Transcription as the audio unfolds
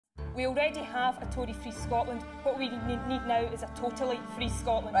We already have a Tory-free Scotland. What we need now is a totally free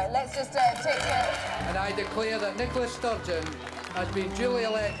Scotland. Right, let's just take it. And I declare that Nicola Sturgeon has been duly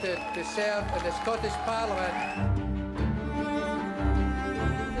elected to serve in the Scottish Parliament.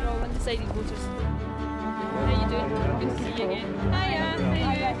 They're all undecided voters. How are you doing? Good to see you again.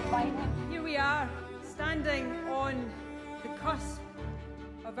 Hiya. Hiya. Here we are, standing on the cusp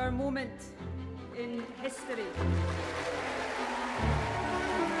of our moment in history.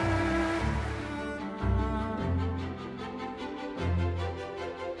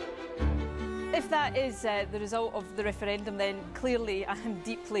 If that is the result of the referendum, then clearly I am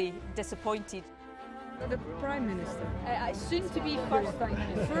deeply disappointed. The Prime Minister. Soon to be First Prime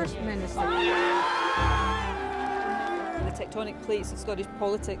Minister. First Minister. The tectonic plates of Scottish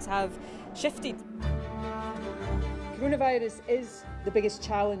politics have shifted. Coronavirus is the biggest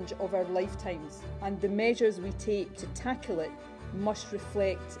challenge of our lifetimes, and the measures we take to tackle it must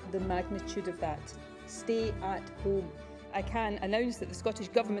reflect the magnitude of that. Stay at home. I can announce that the Scottish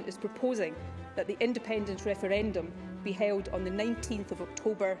Government is proposing that the independence referendum be held on the 19th of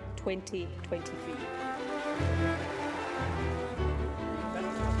October 2023.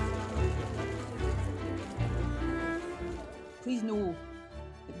 Please know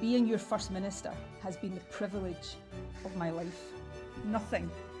that being your First Minister has been the privilege of my life. Nothing,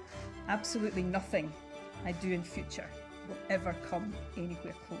 absolutely nothing I do in future will ever come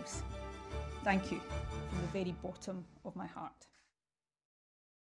anywhere close. Thank you from the very bottom of my heart.